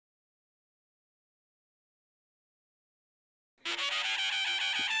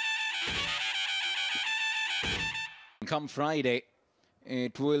Come Friday,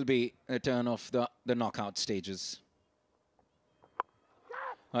 it will be a turn of the knockout stages.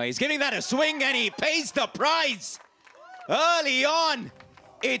 He's giving that a swing and he pays the price. Early on,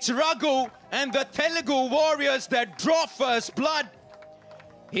 it's Raghu and the Telugu Warriors that draw first blood.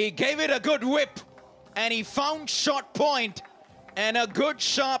 He gave it a good whip and he found shot point and a good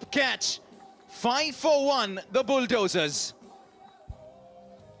sharp catch. 5 for 1, the Bulldozers.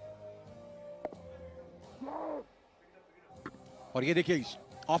 और ये देखिए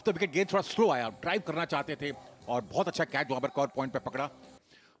of the wicket गेंद थोड़ा slow आया, drive करना चाहते थे और बहुत अच्छा कैच वहां पर कॉर्नर पॉइंट पे पकड़ा।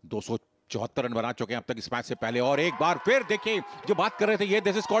 274 रन बना चुके हैं अब तक इस मैच से पहले। और एक बार फिर देखिए जो बात कर रहे थे ये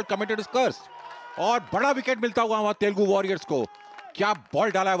दिस इज कॉल्ड कमिटेड कर्स। और बड़ा विकेट मिलता हुआ वहां तेलुगु वॉरियर्स को। क्या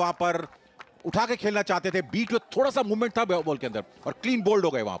बॉल डाला है वहां पर, उठा के खेलना चाहते थे, बीट में थोड़ा सा मूवमेंट था बॉल के अंदर और क्लीन बोल्ड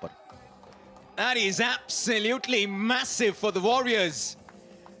हो गए वहां पर। That is absolutely massive for the Warriors.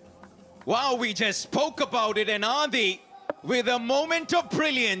 Wow, we just spoke about it, and Aadi with a moment of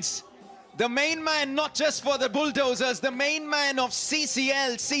brilliance. The main man, not just for the Bulldozers, the main man of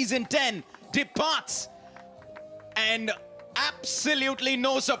CCL Season 10 departs. And absolutely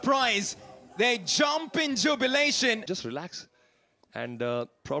no surprise, they jump in jubilation. Just relax and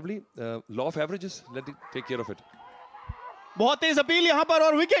probably law of averages, let it take care of it. बहुत तेज appeal यहां पर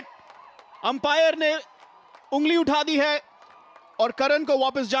और wicket. Umpire ने उंगली उठा दी है और करण को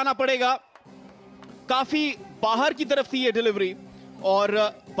वापस जाना पड़ेगा। काफी बाहर की तरफ थी ये डिलीवरी और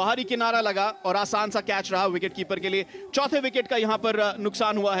बाहरी किनारा लगा और आसान सा कैच रहा विकेट कीपर के लिए। चौथे विकेट का यहां पर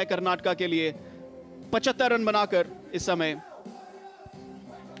नुकसान हुआ है कर्नाटका के लिए 75 रन बनाकर इस समय।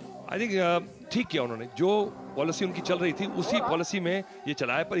 आई थिंक ठीक किया उन्होंने, जो पॉलिसी उनकी चल रही थी उसी पॉलिसी में ये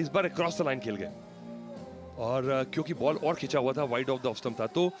चलाया, पर इस बार क्रॉस द लाइन खेल गए और क्योंकि बॉल और खिंचा हुआ था, wide of the off stump था,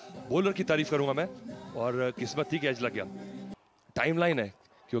 तो बॉलर की तारीफ करूंगा मैं और किस्मत थी कि एज लग गया। टाइमलाइन है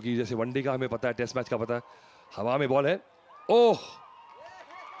क्योंकि जैसे वनडे का हमें पता है, टेस्ट मैच का पता है, हवा में बॉल है। ओह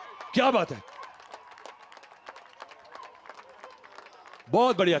क्या बात है,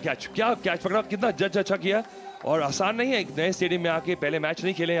 बहुत बढ़िया कैच, क्या कैच पकड़ा, कितना जज अच्छा किया। और आसान नहीं है नए स्टेडियम में आके, पहले मैच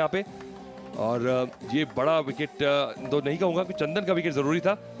नहीं खेले यहाँ पे और ये बड़ा विकेट तो नहीं कहूंगा कि चंदन का विकेट जरूरी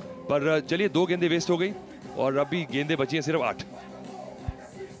था, पर चलिए 2 गेंदें वेस्ट हो गई और अभी गेंदें बची हैं सिर्फ 8।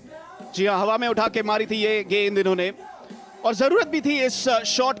 जी हाँ, हवा में उठा के मारी थी ये गेंद इन्होंने और जरूरत भी थी इस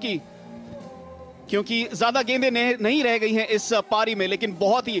शॉट की क्योंकि ज्यादा गेंदें नहीं रह गई हैं इस पारी में, लेकिन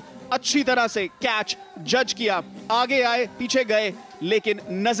बहुत ही अच्छी तरह से कैच जज किया। आगे आए पीछे गए लेकिन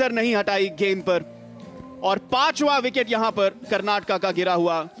नजर नहीं हटाई गेंद पर और 5वां विकेट यहां पर कर्नाटका का गिरा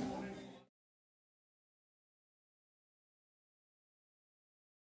हुआ।